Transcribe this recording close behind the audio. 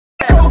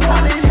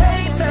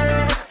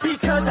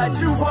cause I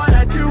do what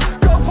I do.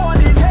 Go on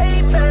and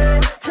hate me,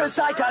 cause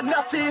I got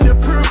nothing to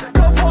prove.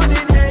 Go on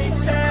and hate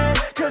me,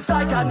 cause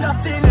I got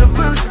nothing to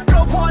lose. Go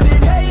on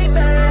and hate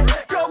me,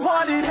 go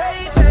on and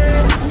hate me.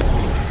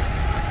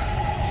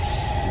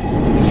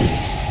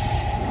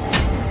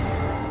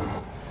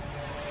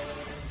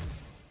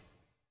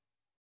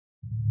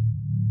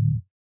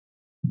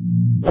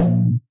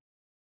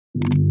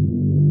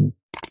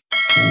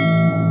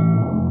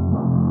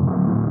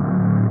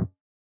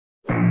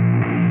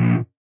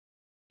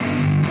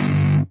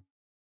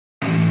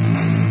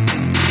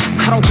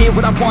 I don't get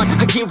what I want,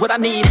 I get what I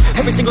need.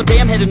 Every single day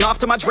I'm heading off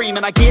to my dream,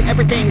 and I get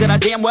everything that I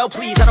damn well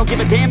please. I don't give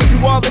a damn if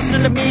you all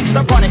listening to me, cause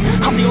I run it.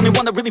 I'm the only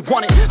one that really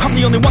want it, I'm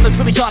the only one that's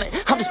really on it.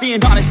 I'm just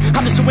being honest,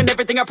 I'm just doing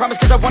everything I promise,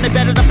 cause I want it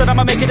bad enough that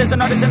I'ma make it as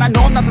an artist. And I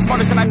know I'm not the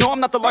smartest, and I know I'm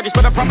not the largest,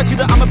 but I promise you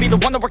that I'ma be the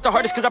one that worked the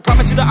hardest. Cause I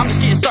promise you that I'm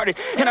just getting started,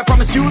 and I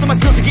promise you that my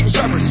skills are getting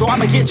sharper. So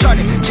I'ma get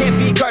charted, can't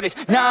be guarded.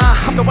 Nah,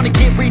 I'm the one to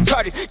get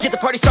retarded. Get the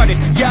party started,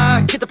 yeah,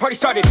 get the party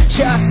started.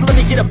 Yeah, so let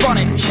me get up on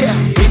it,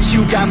 yeah. Bitch,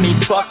 you got me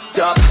fucked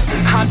up,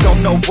 I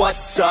don't know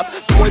what's up.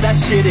 Pour that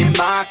shit in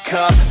my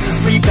cup,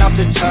 we bout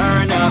to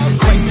turn up.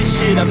 Crank this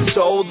shit up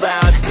so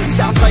loud,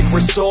 sounds like we're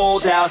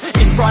sold out.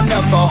 In front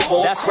of a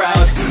whole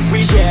crowd, we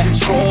lose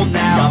control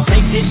now. Y'all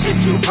take this shit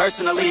too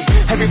personally,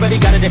 everybody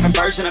got a different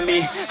version of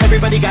me.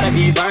 Everybody gotta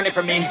be learning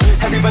from me,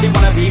 everybody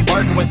wanna be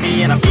working with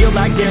me. And I feel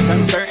like there's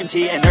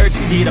uncertainty and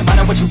urgency to find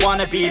out what you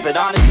wanna be. But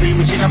honestly,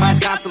 we change our minds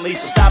constantly,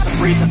 so stop and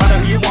breathe to find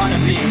out who you wanna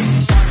be.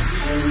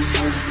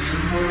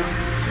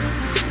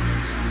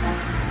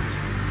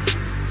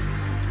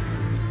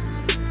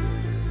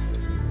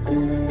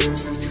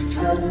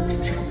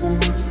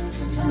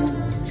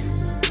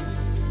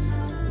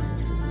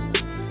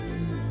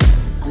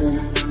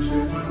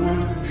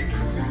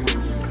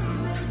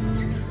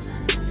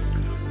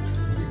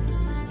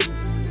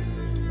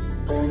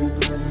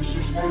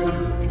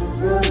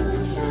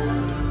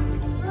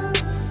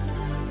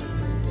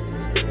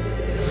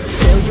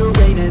 Failure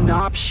ain't an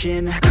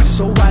option,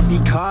 so I'd be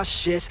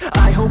cautious.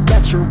 I hope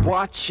that you're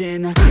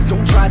watching,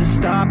 don't try to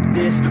stop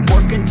this.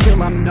 Work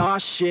until I'm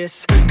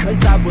nauseous,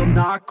 cause I will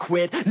not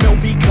quit. No,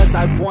 because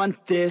I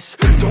want this,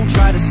 don't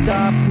try to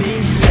stop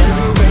me.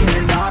 Failure ain't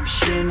an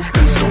option,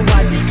 so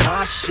I'd be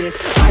cautious.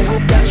 I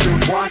hope that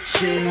you're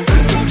watching,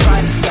 don't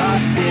try to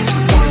stop this.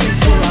 Work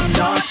until I'm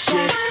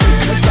nauseous,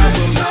 cause I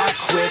will not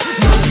quit.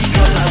 No,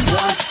 because I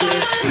want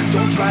this,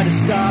 don't try to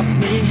stop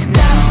me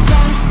now.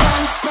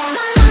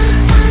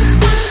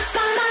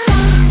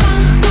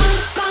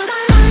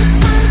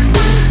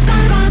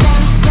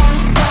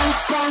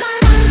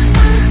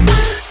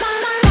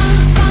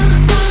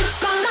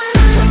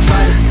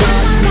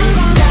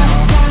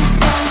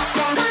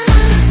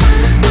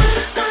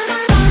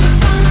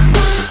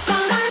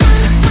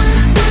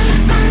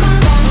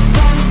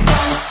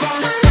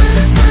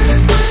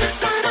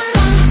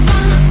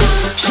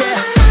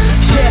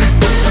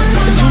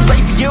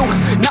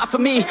 For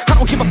me, I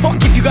don't give a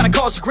fuck if you got a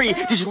college degree.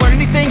 Did you learn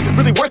anything?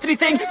 Really worth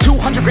anything?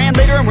 200 grand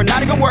later and we're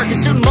not even working.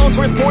 Student loans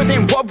worth more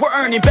than what we're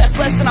earning. Best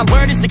lesson I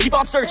learned is to keep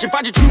on searching.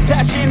 Find your true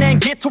passion and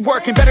get to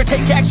work. And better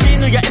take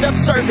action or you end up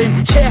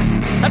serving. Yeah,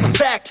 that's a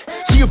fact.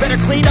 So you better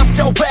clean up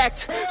your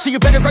act. So you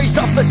better grab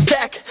yourself a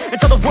sack and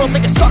tell the world they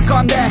can suck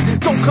on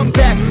that. Don't come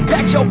back,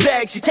 pack your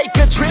bags. You take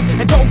a trip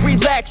and don't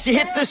relax. You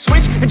hit the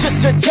switch and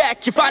just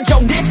attack. You find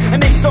your niche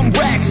and make some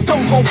racks.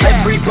 Don't hold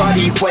back.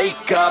 Everybody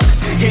wake up,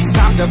 it's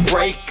time to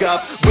break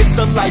up with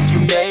the life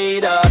you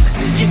made up.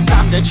 It's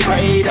time to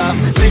trade up,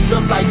 live the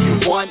life you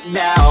want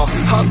now,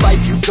 a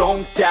life you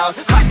don't doubt.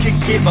 I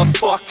could give a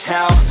fuck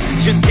how,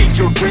 just get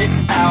your grit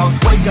out.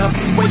 Wake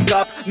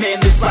up, man,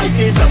 this life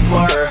is a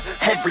blur.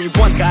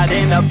 Everyone's got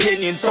an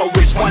opinion, so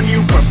which one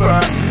you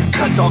prefer?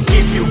 Cause I'll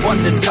give you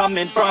one that's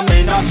coming from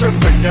an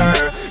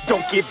entrepreneur.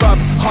 Don't give up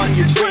on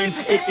your dream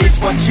if it's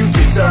what you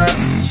deserve.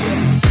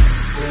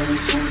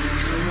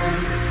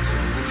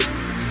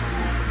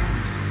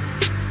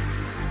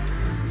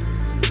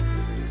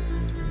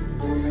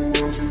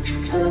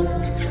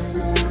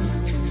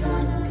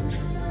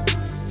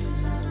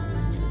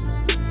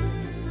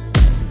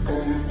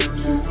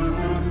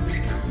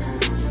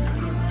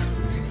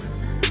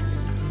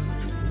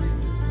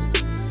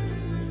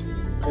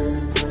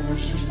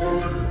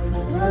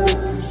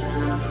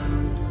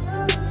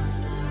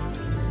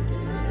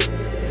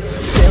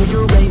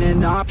 Failure ain't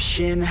an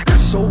option,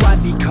 so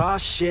I'd be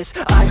cautious.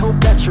 I hope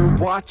that you're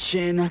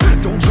watching,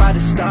 don't try to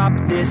stop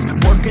this.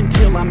 Work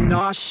until I'm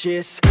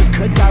nauseous,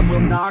 cause I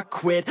will not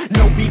quit.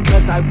 No,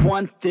 because I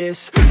want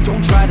this,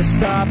 don't try to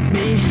stop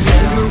me.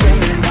 Failure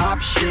ain't an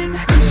option,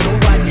 so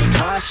I'd be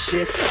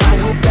cautious. I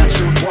hope that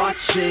you're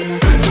watching,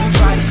 don't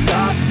try to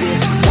stop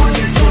this. Work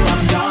until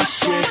I'm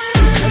nauseous,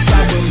 cause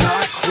I will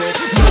not quit.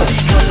 No,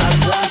 because I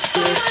want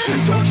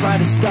this, don't try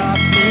to stop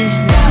me.